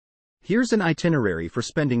Here's an itinerary for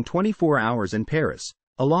spending 24 hours in Paris,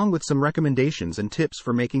 along with some recommendations and tips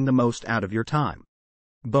for making the most out of your time.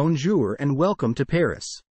 Bonjour and welcome to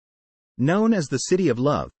Paris. Known as the City of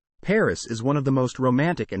Love, Paris is one of the most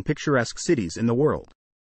romantic and picturesque cities in the world.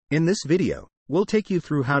 In this video, we'll take you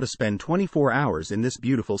through how to spend 24 hours in this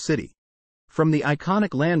beautiful city. From the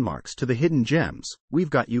iconic landmarks to the hidden gems, we've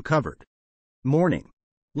got you covered. Morning.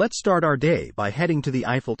 Let's start our day by heading to the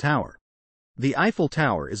Eiffel Tower. The Eiffel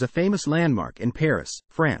Tower is a famous landmark in Paris,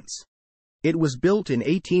 France. It was built in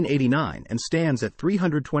 1889 and stands at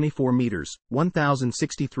 324 meters,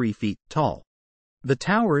 1,063 feet, tall. The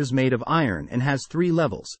tower is made of iron and has 3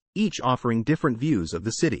 levels, each offering different views of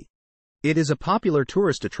the city. It is a popular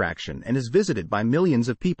tourist attraction and is visited by millions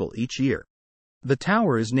of people each year. The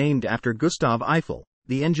tower is named after Gustave Eiffel,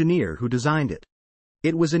 the engineer who designed it.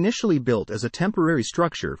 It was initially built as a temporary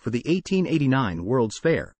structure for the 1889 World's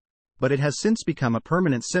Fair, but it has since become a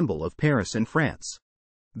permanent symbol of Paris and France.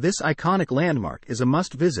 This iconic landmark is a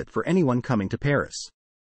must-visit for anyone coming to Paris.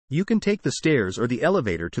 You can take the stairs or the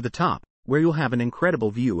elevator to the top, where you'll have an incredible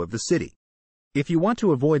view of the city. If you want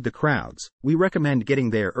to avoid the crowds, we recommend getting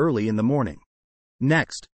there early in the morning.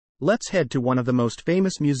 Next, let's head to one of the most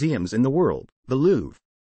famous museums in the world, the Louvre.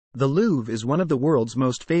 The Louvre is one of the world's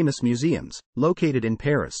most famous museums, located in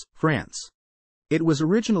Paris, France. It was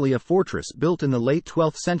originally a fortress built in the late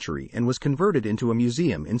 12th century and was converted into a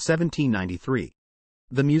museum in 1793.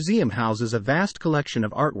 The museum houses a vast collection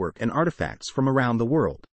of artwork and artifacts from around the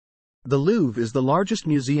world. The Louvre is the largest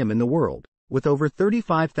museum in the world, with over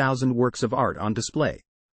 35,000 works of art on display,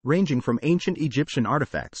 ranging from ancient Egyptian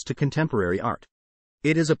artifacts to contemporary art.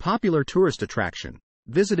 It is a popular tourist attraction,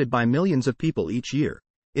 visited by millions of people each year.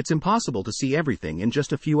 It's impossible to see everything in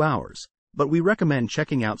just a few hours, but we recommend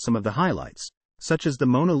checking out some of the highlights, such as the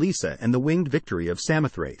Mona Lisa and the Winged Victory of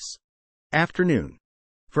Samothrace. Afternoon.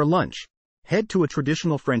 For lunch, head to a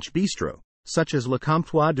traditional French bistro, such as Le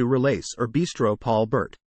Comptoir du Relais or Bistro Paul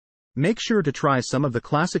Bert. Make sure to try some of the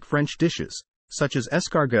classic French dishes, such as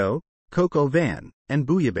escargot, coq au vin, and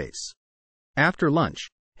bouillabaisse. After lunch,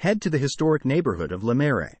 head to the historic neighborhood of Le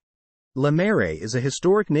Marais. Le Marais is a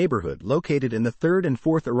historic neighborhood located in the 3rd and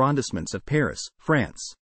 4th arrondissements of Paris,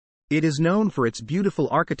 France. It is known for its beautiful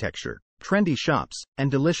architecture, trendy shops,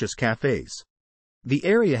 and delicious cafes. The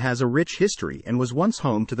area has a rich history and was once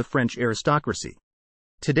home to the French aristocracy.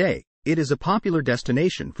 Today, it is a popular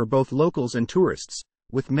destination for both locals and tourists,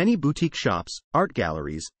 with many boutique shops, art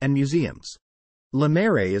galleries, and museums. Le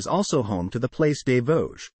Marais is also home to the Place des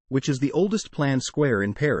Vosges, which is the oldest planned square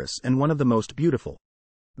in Paris and one of the most beautiful.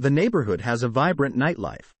 The neighborhood has a vibrant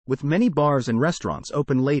nightlife, with many bars and restaurants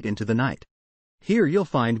open late into the night. Here you'll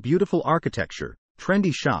find beautiful architecture,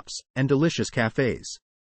 trendy shops, and delicious cafes.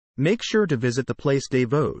 Make sure to visit the Place des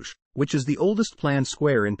Vosges, which is the oldest planned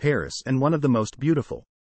square in Paris and one of the most beautiful.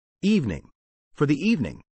 Evening. For the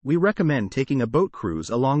evening, we recommend taking a boat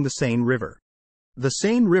cruise along the Seine River. The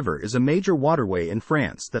Seine River is a major waterway in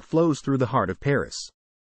France that flows through the heart of Paris.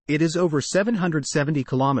 It is over 770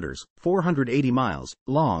 kilometers, 480 miles,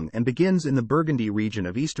 long and begins in the Burgundy region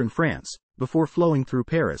of eastern France, before flowing through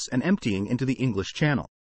Paris and emptying into the English Channel.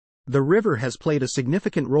 The river has played a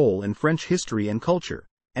significant role in French history and culture,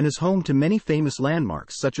 and is home to many famous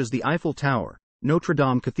landmarks such as the Eiffel Tower,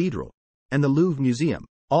 Notre-Dame Cathedral, and the Louvre Museum,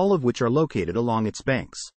 all of which are located along its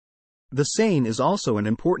banks. The Seine is also an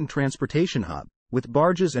important transportation hub, with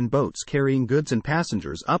barges and boats carrying goods and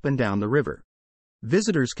passengers up and down the river.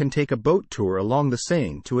 Visitors can take a boat tour along the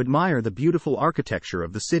Seine to admire the beautiful architecture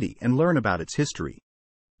of the city and learn about its history.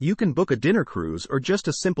 You can book a dinner cruise or just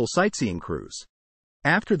a simple sightseeing cruise.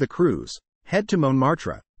 After the cruise, head to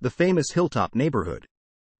Montmartre, the famous hilltop neighborhood.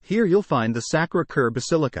 Here you'll find the Sacré-Cœur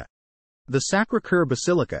Basilica. The Sacré-Cœur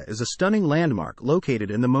Basilica is a stunning landmark located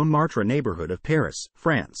in the Montmartre neighborhood of Paris,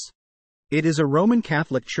 France. It is a Roman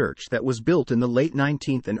Catholic church that was built in the late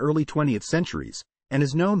 19th and early 20th centuries, and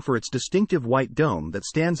is known for its distinctive white dome that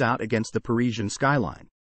stands out against the Parisian skyline.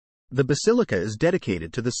 The basilica is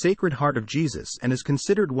dedicated to the Sacred Heart of Jesus and is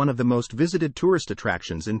considered one of the most visited tourist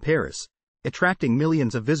attractions in Paris, attracting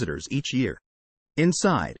millions of visitors each year.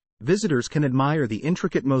 Inside, visitors can admire the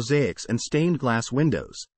intricate mosaics and stained glass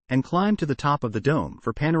windows, and climb to the top of the dome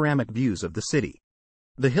for panoramic views of the city.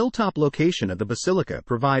 The hilltop location of the basilica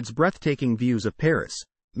provides breathtaking views of Paris,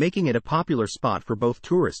 making it a popular spot for both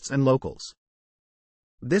tourists and locals.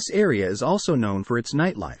 This area is also known for its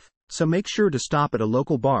nightlife, so make sure to stop at a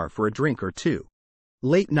local bar for a drink or two.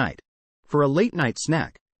 Late night. For a late-night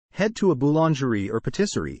snack, head to a boulangerie or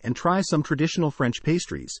patisserie and try some traditional French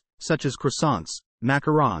pastries, such as croissants,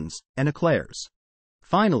 macarons, and eclairs.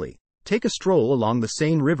 Finally, Take a stroll along the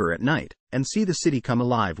Seine River at night, and see the city come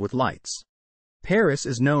alive with lights. Paris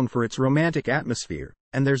is known for its romantic atmosphere,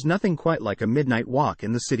 and there's nothing quite like a midnight walk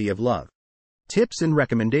in the city of love. Tips and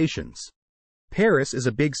recommendations. Paris is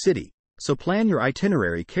a big city, so plan your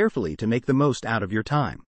itinerary carefully to make the most out of your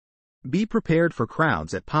time. Be prepared for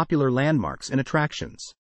crowds at popular landmarks and attractions.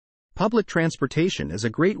 Public transportation is a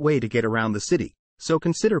great way to get around the city, so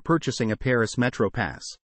consider purchasing a Paris Metro Pass.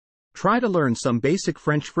 Try to learn some basic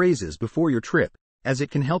French phrases before your trip, as it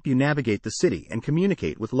can help you navigate the city and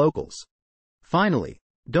communicate with locals. Finally,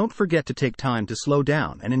 don't forget to take time to slow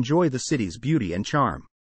down and enjoy the city's beauty and charm.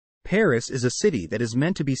 Paris is a city that is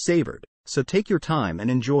meant to be savored, so take your time and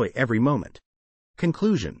enjoy every moment.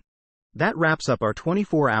 Conclusion. That wraps up our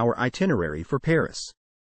 24-hour itinerary for Paris.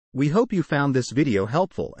 We hope you found this video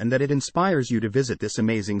helpful and that it inspires you to visit this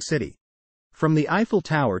amazing city. From the Eiffel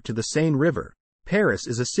Tower to the Seine River, Paris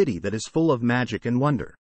is a city that is full of magic and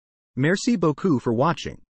wonder. Merci beaucoup for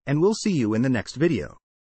watching, and we'll see you in the next video.